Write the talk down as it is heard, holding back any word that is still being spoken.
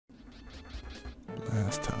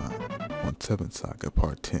7th Saga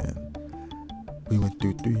Part 10. We went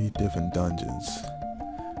through 3 different dungeons,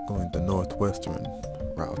 going the northwestern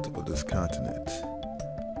route of this continent.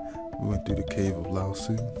 We went through the Cave of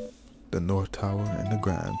Laosu, the North Tower, and the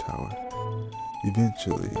Grand Tower,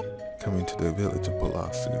 eventually coming to the village of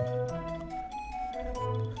Palasu.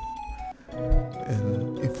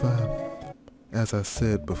 And as I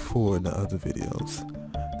said before in the other videos,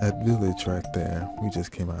 that village right there we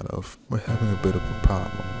just came out of, we're having a bit of a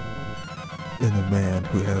problem. And the man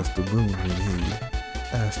who has the Moon Rune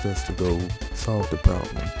asked us to go solve the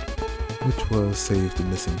problem, which was save the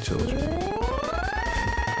missing children.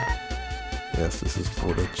 Yes, this is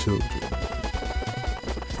for the children.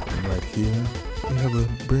 And right here, we have a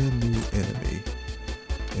brand new enemy,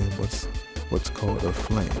 and what's called a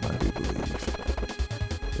flame, I do believe.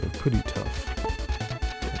 They're pretty tough.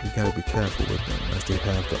 You gotta be careful with them, as they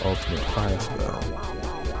have the ultimate fire spell.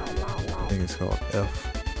 I think it's called F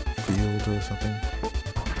Field or something.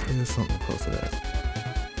 It's something close to that.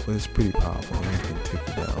 But it's pretty powerful and it can take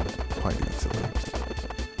you down quite easily.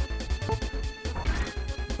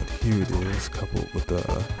 But here it is, coupled with the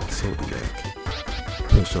Zodiac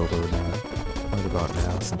pushover now. Right about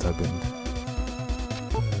now, since I've been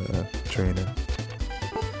training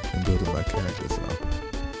and building my characters up.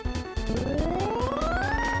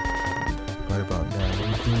 Right about now,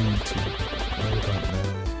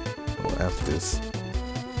 well, after this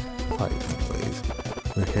fight anyways,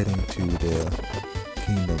 we're heading to the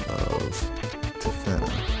kingdom of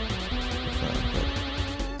Tefena.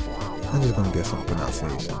 I'm just gonna get some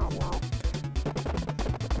pronunciation.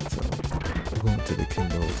 So, we're going to the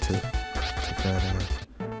kingdom of Tefena.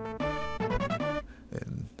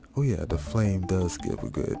 And, oh yeah, the flame does give a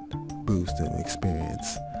good boost in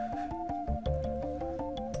experience.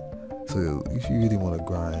 So if you really want to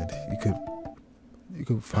grind, you could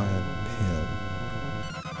find him,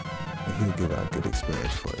 and he'll give out good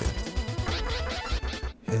experience for you.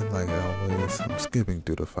 And like always, I'm skipping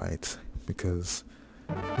through the fights because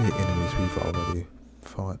they're enemies we've already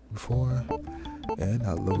fought before, and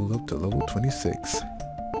I leveled up to level 26.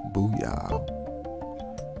 Booyah!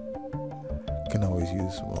 Can always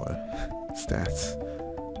use more stats,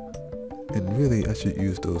 and really I should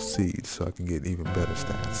use those seeds so I can get even better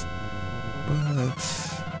stats. But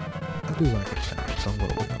I do like a challenge, so I'm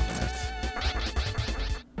gonna wait on that.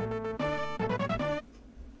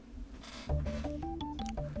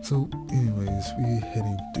 So anyways,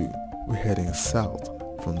 we're heading south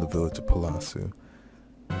from the village of Palasu.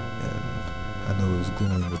 And I know it was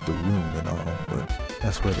glowing with the rune and all, but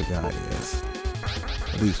that's where the guy is.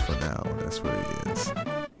 At least for now, that's where he is.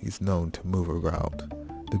 He's known to move around,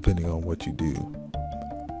 depending on what you do.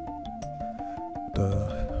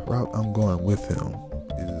 The route I'm going with him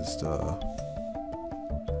is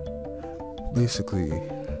basically,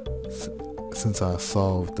 since I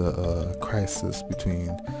solved the crisis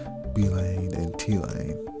between B lane and T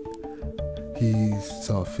lane, he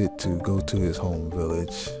saw fit to go to his home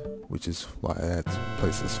village, which is why that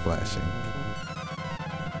place is flashing.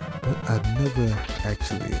 But I've never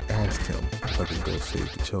actually asked him if I could go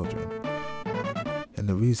save the children. And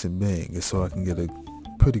the reason being is so I can get a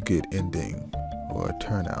pretty good ending or a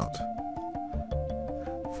turnout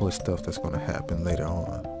for stuff that's going to happen later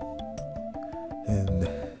on. And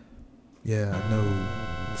yeah, I know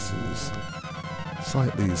this is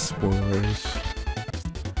slightly spoilerish,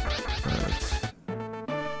 but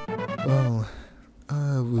well,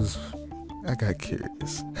 I got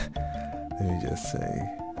curious. Let me just say,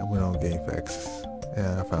 I went on GameFAQs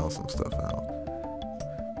and I found some stuff out.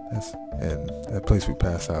 And that place we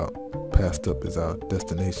passed up is our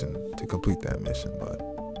destination to complete that mission,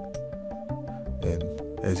 and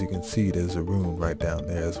as you can see, there's a rune right down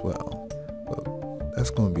there as well. But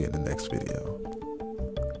that's going to be in the next video.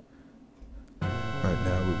 Right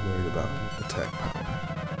now we're worried about attack power.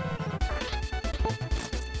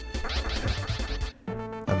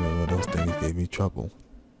 I mean, those things gave me trouble.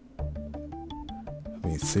 I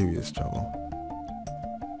mean, serious trouble.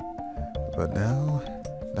 But now,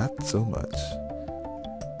 not so much.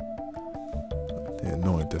 They're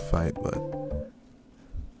annoying to fight, but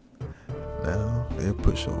now they're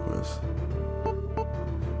pushovers.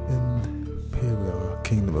 And here we are,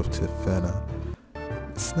 Kingdom of Tefena.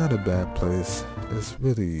 It's not a bad place. There's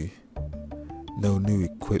really no new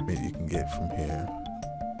equipment you can get from here.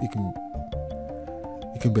 You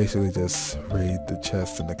can basically just raid the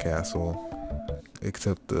chests in the castle,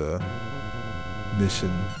 except the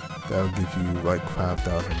mission that'll give you like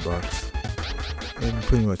 5,000 bucks, and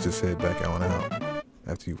pretty much just head back on out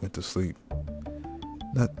after you went to sleep.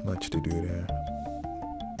 Not much to do there.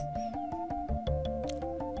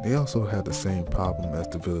 They also had the same problem as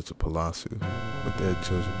the village of Palasu, with their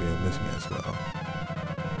children being missing as well.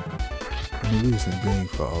 And the reason being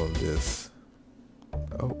for all of this,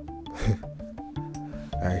 oh,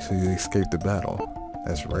 I actually escaped the battle.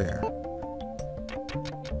 That's rare.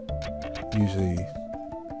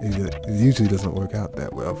 It usually doesn't work out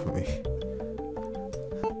that well for me.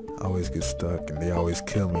 I always get stuck and they always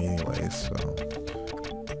kill me anyway, so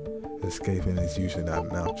escaping is usually not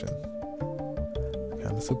an option.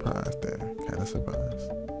 Kinda surprised there, kinda surprised.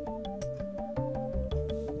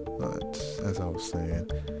 But as I was saying,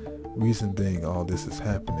 reason being all this is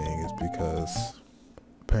happening is because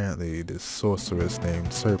apparently this sorceress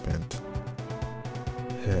named Serpent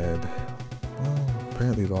had, well,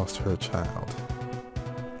 apparently lost her child.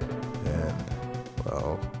 And,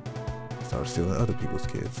 well, started stealing other people's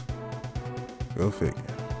kids. Go figure.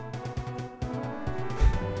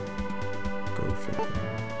 Go figure.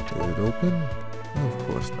 Is it open? No, of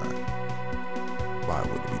course not. Why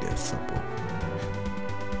would it be that simple?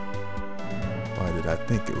 Why did I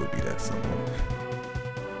think it would be that simple?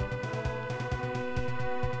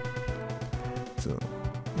 So,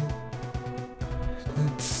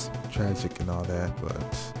 it's tragic and all that,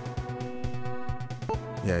 but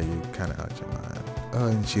yeah, you kind of out your mind. Oh,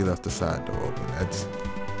 and she left the side door open. That's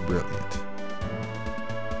brilliant.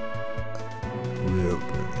 Real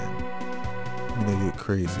brilliant. You know, you're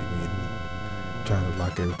crazy when you're trying to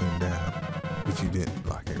lock everything down, but you didn't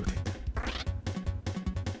lock everything.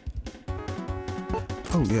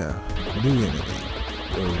 Oh yeah, new enemy,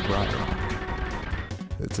 the Rock.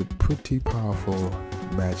 It's a pretty powerful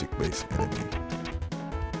magic-based enemy.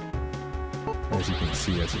 As you can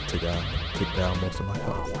see, as it took down most of my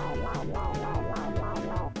health.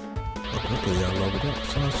 Okay, I leveled up,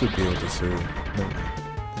 so I should be able to serve. No,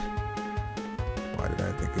 why did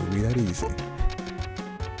I think it would be that easy?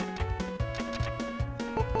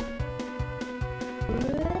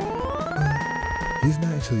 He's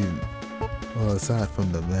not actually, well, aside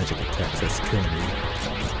from the magic attacks that's killing me,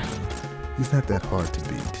 he's not that hard to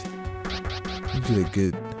beat. You get a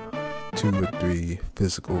good 2 or 3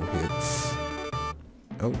 physical hits.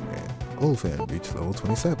 Oh man, Olfan reached level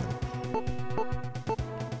 27.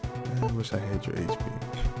 I wish I had your HP.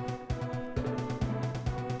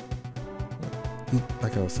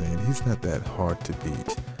 Like I was saying, he's not that hard to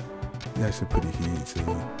beat. He's actually pretty easy.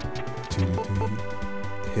 2 to 3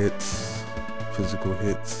 hits, physical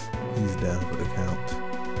hits. He's down for the count.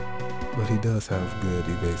 But he does have good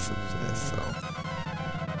evasiveness, so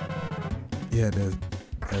yeah, there's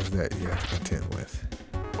that you have to contend with.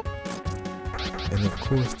 And of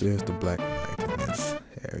course there's the Black Knight in this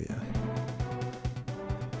area.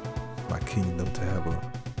 My kingdom to have a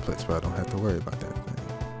place where I don't have to worry about that thing.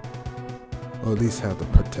 Or at least have the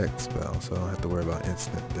protect spell so I don't have to worry about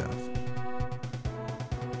instant death.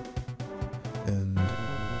 And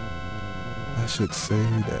I should say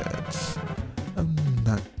that I'm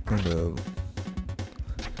not gonna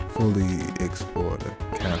fully explore the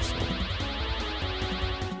castle.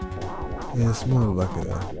 Yeah, it's more like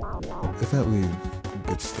it's not really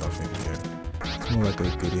good stuff in here. It's more like a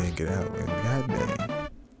get in, get out, and god dang,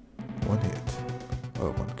 1 hit.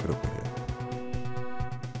 Oh, 1 critical hit.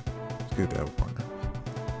 It's good to have a partner.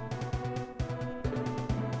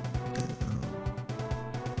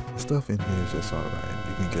 The stuff in here is just alright.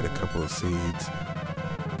 You can get a couple of seeds,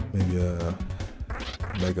 maybe a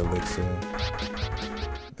mega elixir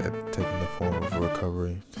that taking the form of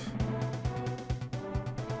recovery.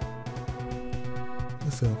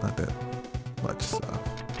 Still not that much stuff.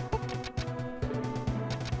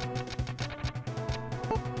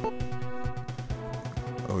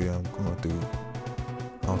 Oh yeah, I'm going through.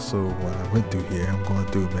 Also, when I went through here, I'm going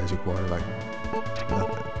through magic water like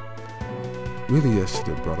nothing. Really, I should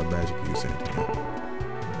have brought a magic user in here.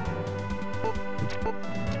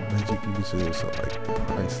 Magic users are like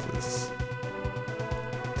priceless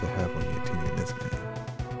to have on your team in this game.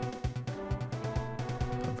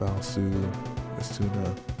 Valsu, Asuna,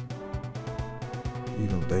 you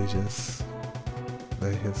know, they just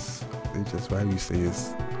why you say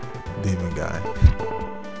is demon guy.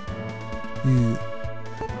 You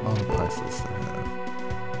all priceless to have,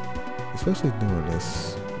 especially during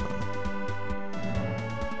this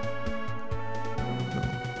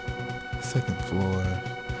second floor.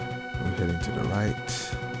 We're heading to the right,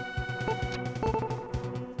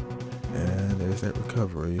 and there's that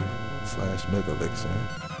recovery / mega elixir.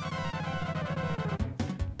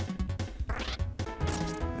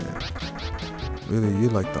 Really,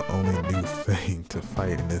 you're like the only new thing to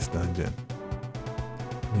fight in this dungeon.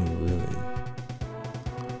 I mean, really.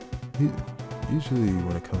 Usually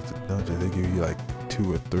when it comes to dungeons, they give you like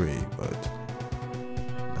 2 or 3, but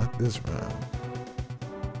this round.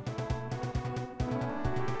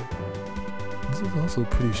 This is also a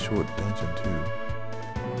pretty short dungeon too.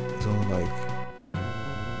 It's only like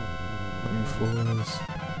how many floors?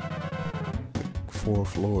 Like 4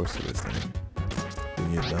 floors to this thing.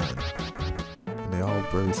 Then you're done. And they're all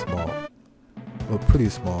very small. Well, pretty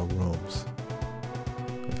small rooms.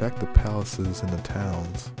 In fact, the palaces and the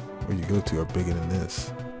towns where you go to are bigger than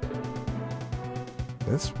this.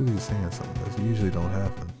 That's really saying something. That usually don't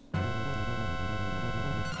happen.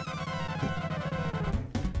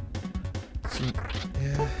 So,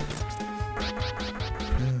 yeah,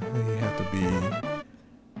 you have to be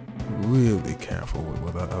really careful with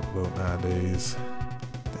what I upload nowadays.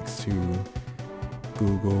 Thanks to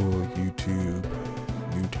Google, YouTube,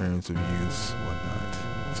 new terms of use, whatnot,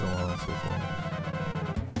 so on and so forth.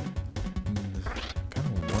 Kind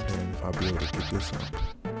of wondering if I'll be able to get this up,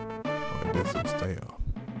 or if this will stay up.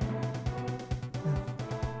 Yeah,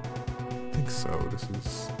 I think so. This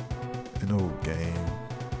is an old game,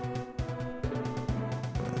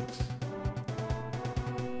 but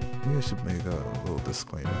maybe I should make a little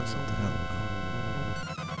disclaimer or something. I don't know.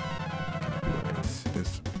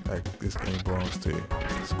 This game belongs to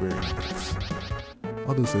Square Enix.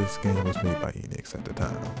 Although this game was made by Enix at the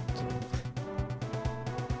time. So.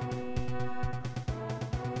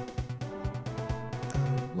 I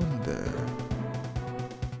wonder.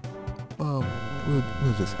 Well,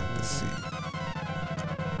 we'll just have to see.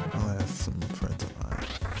 I'll ask some friends of mine.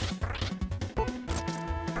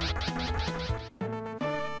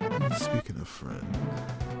 And speaking of friends,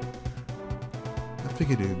 I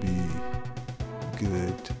figured it would be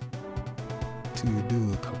good to do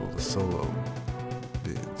a couple of solo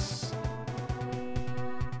bids.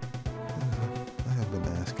 I have been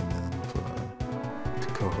asking them to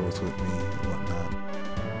co-host with me and whatnot.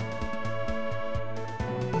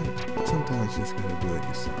 But sometimes you just gotta do it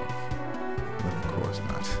yourself. But of course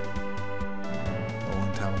not.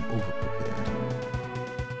 One time I'm over-prepared.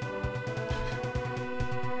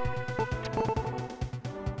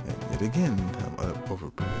 And yet again, I'm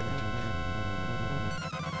over-prepared.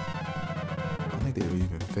 I think there were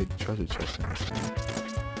even fake treasure chests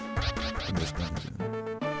in this dungeon.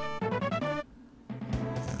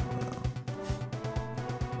 Yeah, well,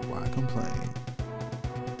 why complain?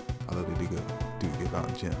 Although they do give out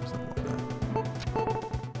gems and whatnot.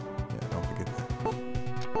 Yeah, don't forget that.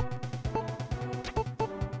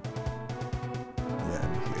 Yeah,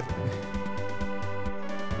 I'm here.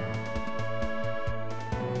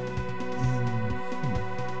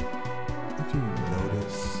 If you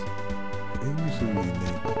notice, they usually name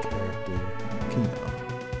the character Kino.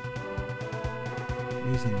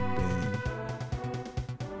 Reason being,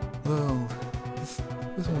 well,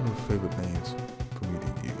 it's one of the favorite names for me to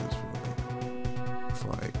use, really. It's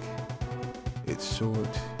like, it's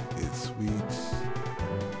short, it's sweet.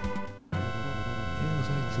 It was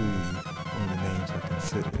actually one of the names I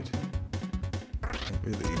considered. And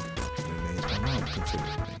really, one of the names my mom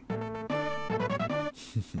considered for me.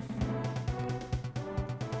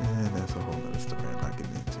 And that's a whole nother story I'm not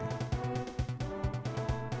getting into.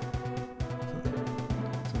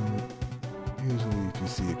 So usually if you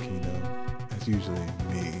see a Kino, that's usually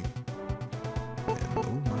me. And oh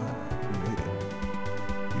my, we made it.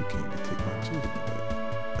 You came to take my children away.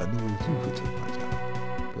 I knew it was you who took my child.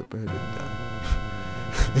 But better than that.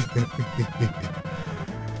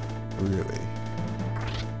 Really?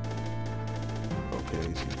 Okay,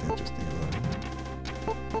 she's interesting.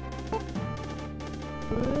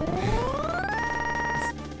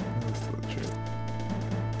 That's so true.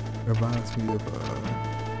 Reminds me of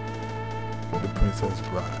The Princess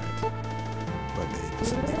Bride. My name is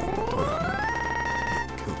Nico Montoya. I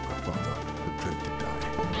killed my father, pretend to die.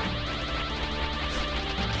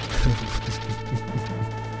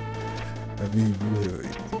 I mean, really,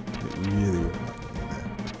 it really reminds me of that.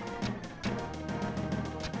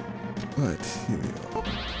 But here we are.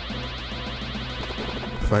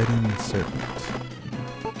 Fighting Serpents.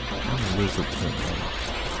 I'm a lizard serpent.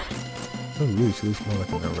 Oh, really, she looks more like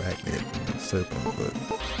an arachnid than a serpent, but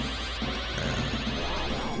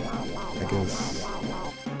I guess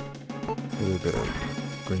with the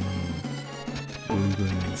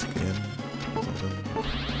blue-green skin or something.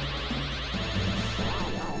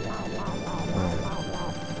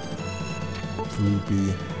 Ruby.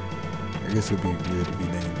 I guess it'd be weird to be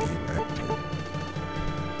named the arachnid.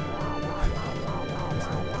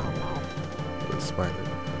 Or a spider.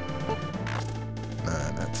 Nah,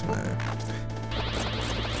 that's mad.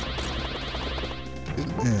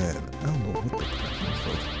 Man, I don't know what the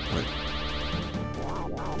fuck like.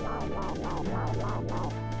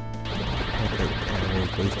 Okay, animal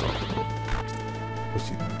based off of them. what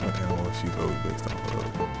animal she's always based off of.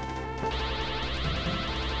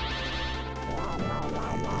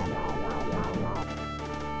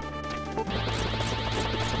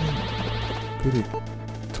 Pretty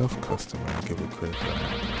tough customer, I'll give her credit for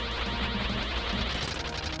that.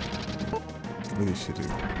 Really should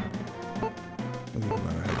have. Really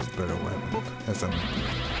might have a better weapon. That's something.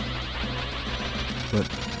 But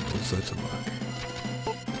it was such a luck.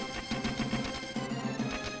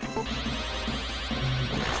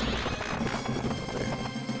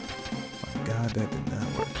 My God, that did not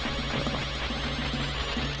work.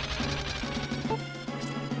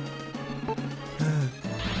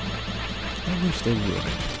 I wish they would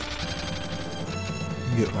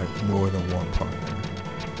get like more than one partner.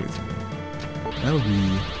 That would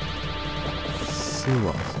be so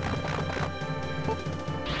awesome.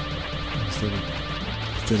 Instead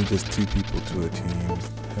of just 2 people to a team,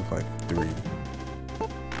 have like 3. I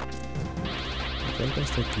think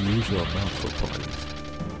that's like the usual amount for parties.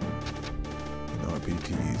 In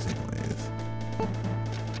RPGs anyways.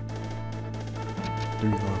 3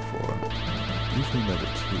 or 4. Usually never 2.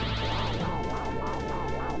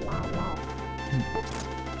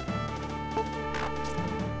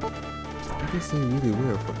 I guess they really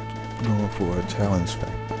were going for a challenge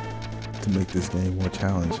factor to make this game more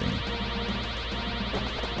challenging.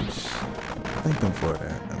 Which, thank them for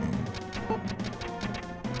that. I mean,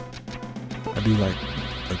 I do like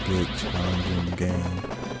a good challenging game,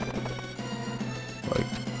 like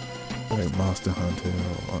Monster Hunter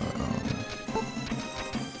or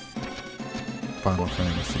Final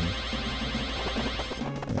Fantasy.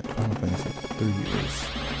 Yeah, Final Fantasy 3 is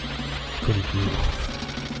pretty brutal.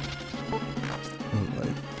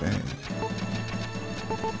 Like, dang.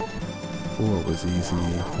 4 was easy,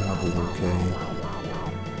 5 was okay,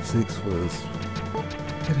 6 was,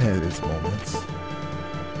 it had its moments,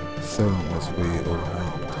 7 was way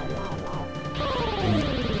overhyped,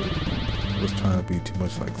 8 was trying to be too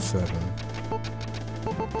much like 7,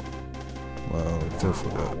 well, just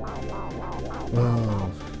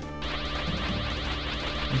well,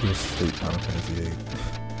 I guess hate Final Fantasy 8.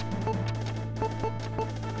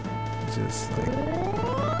 It's just like,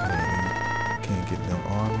 dang, you can't get no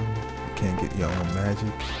armor. Can't get your own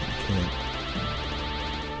magic.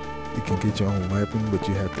 You can get your own weapon, but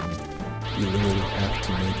you literally have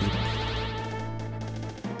to make it.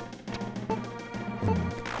 And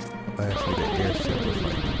lastly, the airship was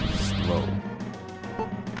like slow.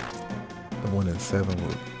 The one in 7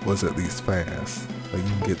 was at least fast. Like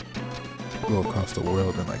you can go across the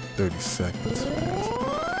world in like 30 seconds fast.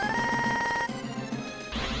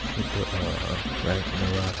 With the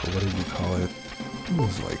Ragnarok or whatever you call it. It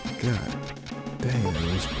was like, God dang,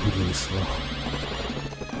 it was brutally slow.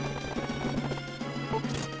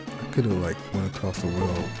 I could have like went across the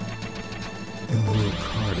world in the little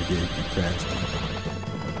car to get you faster.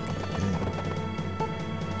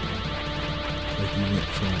 Like you went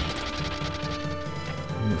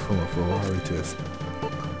from a Ferrari to a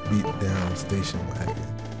beat down station wagon.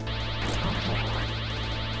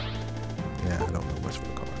 Yeah, I don't know much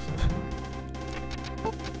about cars.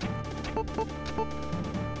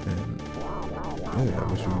 And yeah, I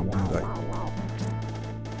wish we would do like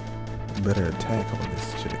a better attack on this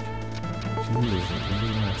chick. She was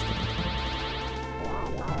really nasty.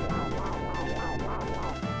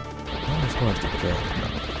 And as far as the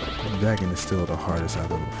dragon, the dragon is still the hardest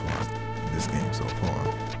I've ever fought in this game so far.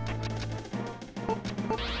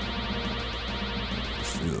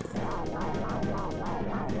 Still.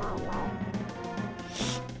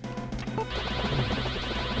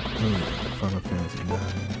 Oh yeah, Final Fantasy 9.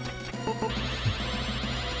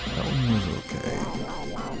 That one was okay.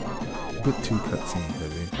 A bit too cutscene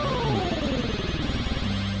heavy.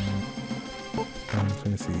 Final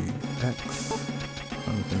Fantasy X.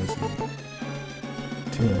 Final Fantasy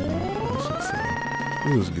 10, I should say.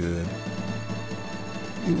 It was good.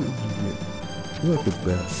 It was like the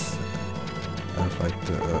best. I like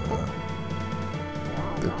the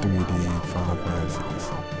 3D Final Fantasies.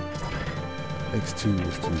 X2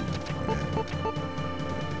 was too, man.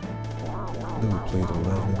 Then we played 11,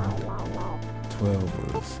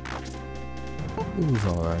 12 was, it was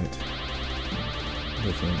alright.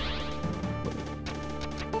 Different. But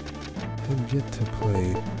have yet to play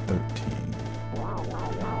 13.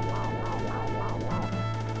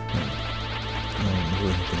 I don't know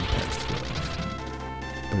anything past 12.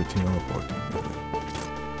 13 or 14, really.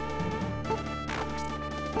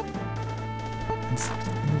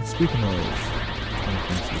 And speaking of Final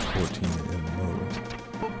Fantasy 14 and MMOs,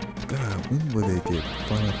 God, when will they get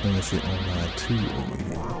Final Fantasy Online 2 over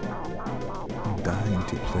here? I'm dying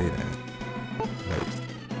to play that. Like,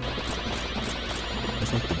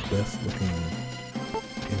 It's like the best looking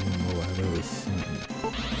MMO I've ever seen.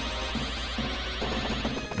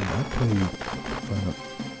 And I played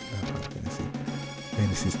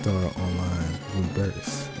Fantasy Star Online Blue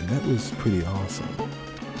Burst, and that was pretty awesome.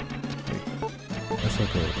 Like, that's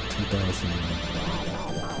like a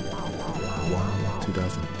 2001,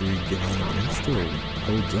 2003 game, and it still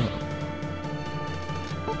holds up.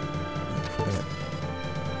 Like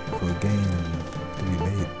for a game to be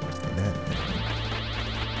made in that,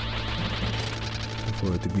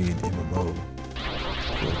 for it to be an MMO,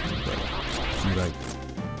 for it to be like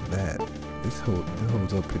that, it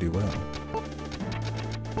holds up pretty well.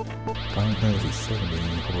 Final Fantasy 7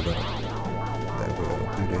 didn't hold up that well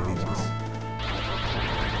through the ages.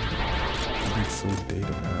 It's so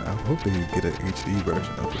dated now. I hope they get an HD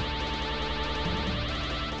version of it.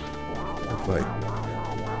 It's like,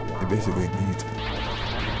 it basically needs it.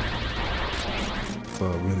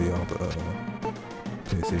 Well, really all the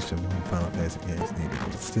PlayStation 1 Final Fantasy games need it,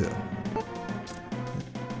 but still.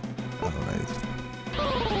 Alright.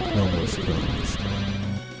 No more killing this woman.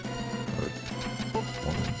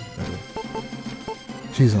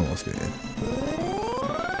 She's almost dead.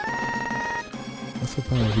 I'm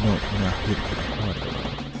surprised you're not hitting her hard at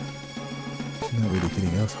all. She's not really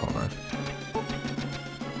hitting us hard.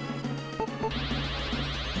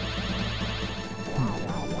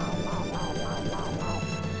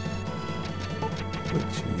 But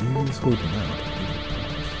she is holding out.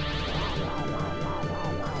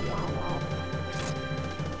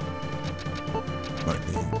 My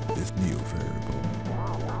name is Neo Variable.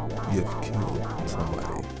 You have killed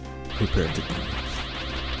somebody. Prepare to be.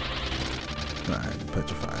 I'm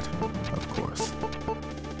petrified, of course.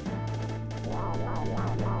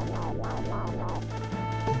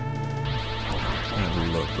 I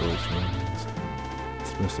love those rooms,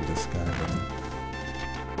 especially the sky room.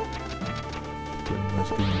 Pretty much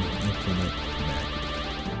giving me infinite magic.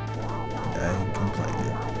 I ain't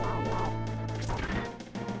complaining.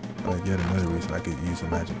 Like yet another reason I could use a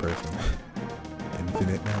magic person.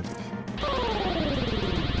 Infinite magic.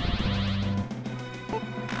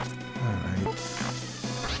 Alright.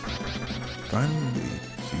 Finally,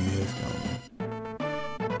 she is gone.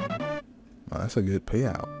 Well, that's a good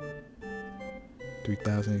payout.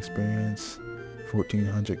 3,000 experience,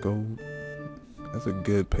 1,400 gold. That's a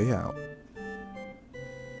good payout.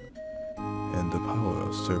 And the power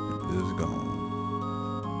of Serpent is gone.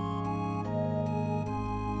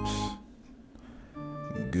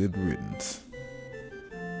 Good riddance.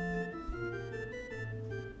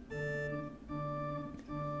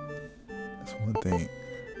 That's one thing.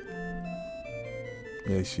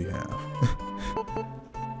 Yes, you have.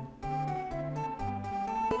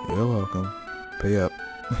 You're welcome. Pay up.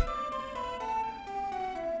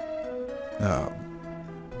 I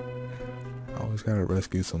always gotta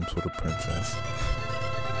rescue some sort of princess.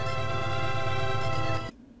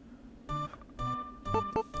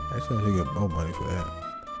 Actually, I should get more money for that.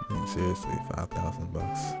 I mean, seriously, 5,000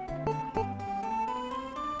 bucks.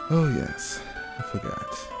 Oh yes, I forgot.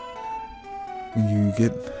 When you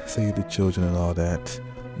get, say, the children and all that,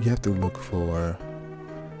 you have to look for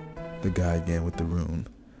the guy again with the rune.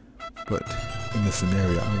 But in the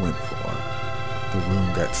scenario I went for, the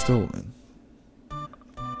rune got stolen.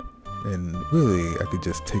 And really, I could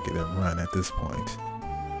just take it and run at this point.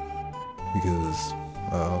 Because,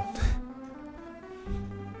 well,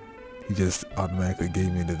 he just automatically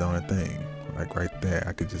gave me the darn thing. Like right there,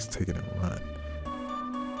 I could just take it and run.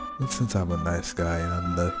 But since I'm a nice guy and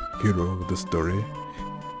I'm the hero of the story,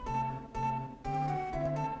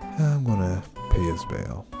 I'm gonna pay his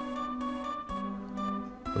bail.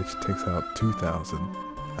 Which takes out 2,000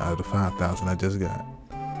 out of the 5,000 I just got.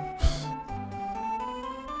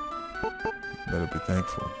 Better be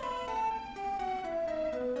thankful.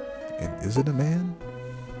 And is it a man?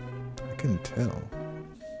 I couldn't tell.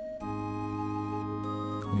 I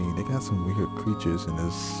mean, they got some weird creatures in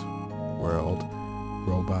this world.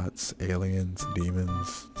 Robots, aliens,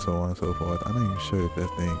 demons, so on and so forth. I'm not even sure if that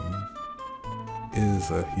thing is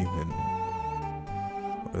a human.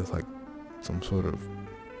 Or it's like some sort of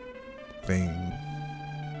thing.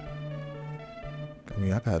 I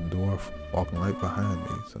mean, I got a dwarf walking right behind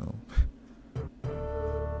me, so.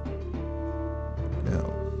 Yeah,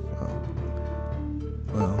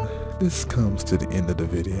 well, this comes to the end of the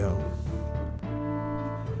video.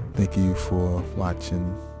 Thank you for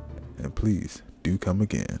watching, and please do come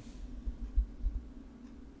again.